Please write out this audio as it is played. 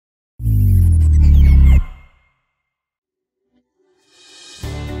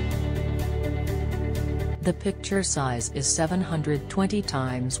The picture size is 720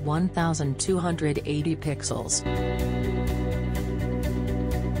 x 1280 pixels.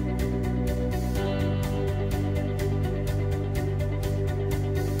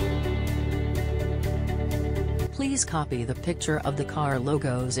 Please copy the picture of the car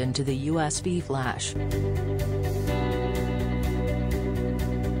logos into the USB flash.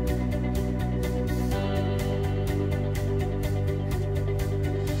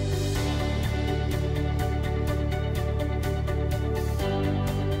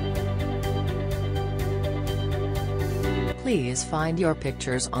 Please find your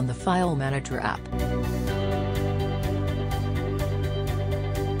pictures on the File Manager app.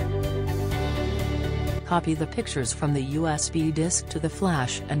 Copy the pictures from the USB disk to the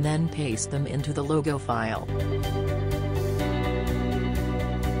flash and then paste them into the logo file.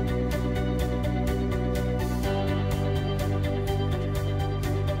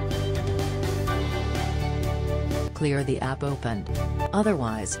 Clear the app opened.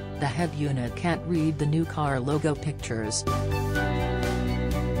 Otherwise, the head unit can't read the new car logo pictures.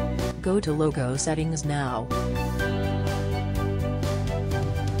 Go to Logo Settings now.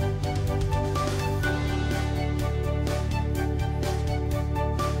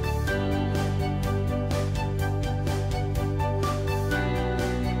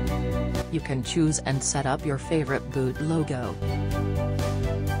 You can choose and set up your favorite boot logo.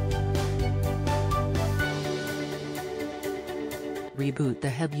 Reboot the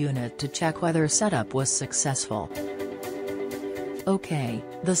head unit to check whether setup was successful. OK,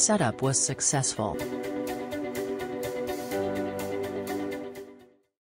 the setup was successful.